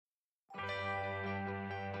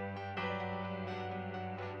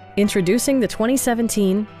Introducing the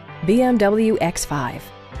 2017 BMW X5.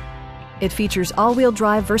 It features all-wheel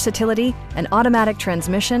drive versatility, an automatic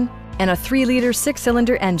transmission, and a 3-liter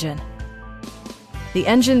 6-cylinder engine. The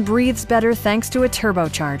engine breathes better thanks to a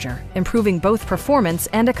turbocharger, improving both performance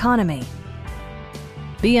and economy.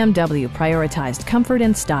 BMW prioritized comfort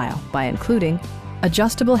and style by including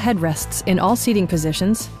adjustable headrests in all seating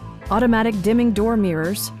positions, automatic dimming door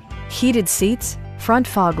mirrors, heated seats, front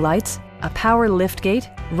fog lights, a power liftgate,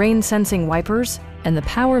 rain-sensing wipers, and the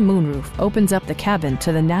power moonroof opens up the cabin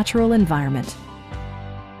to the natural environment.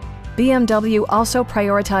 BMW also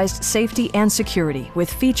prioritized safety and security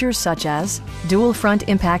with features such as dual front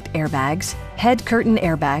impact airbags, head curtain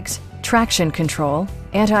airbags, traction control,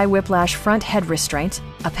 anti-whiplash front head restraints,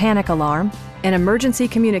 a panic alarm, an emergency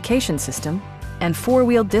communication system, and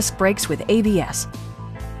 4-wheel disc brakes with ABS.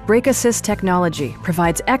 Brake Assist technology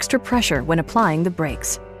provides extra pressure when applying the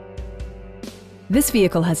brakes. This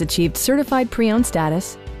vehicle has achieved certified pre-owned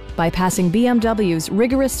status by passing BMW's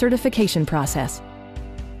rigorous certification process.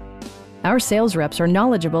 Our sales reps are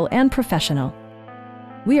knowledgeable and professional.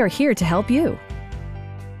 We are here to help you.